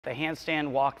The handstand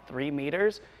walk 3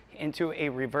 meters into a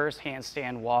reverse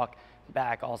handstand walk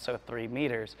back also 3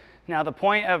 meters. Now the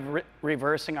point of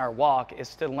reversing our walk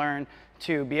is to learn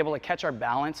to be able to catch our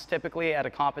balance typically at a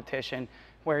competition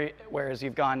whereas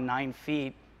you've gone 9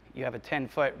 feet, you have a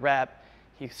 10-foot rep,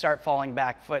 you start falling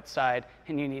back foot side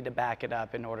and you need to back it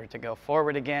up in order to go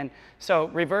forward again. So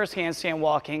reverse handstand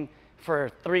walking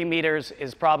for 3 meters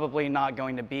is probably not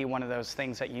going to be one of those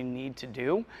things that you need to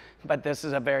do, but this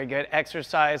is a very good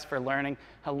exercise for learning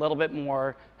a little bit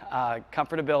more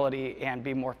comfortability and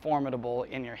be more formidable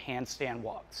in your handstand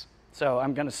walks. So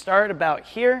I'm going to start about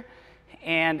here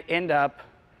and end up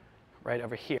right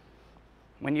over here.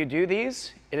 When you do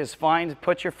these, it is fine to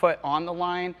put your foot on the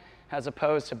line as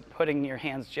opposed to putting your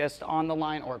hands just on the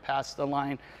line or past the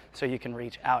line so you can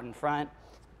reach out in front.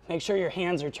 Make sure your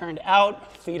hands are turned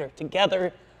out, feet are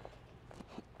together,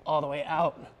 all the way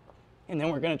out. And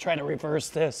then we're going to try to reverse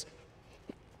this.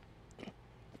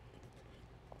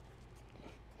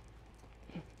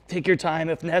 Take your time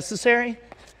if necessary,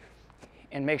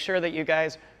 and make sure that you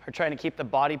guys are trying to keep the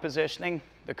body positioning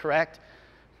the correct,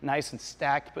 nice and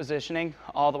stacked positioning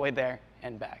all the way there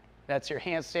and back. That's your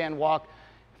handstand walk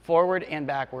forward and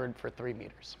backward for 3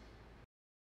 meters.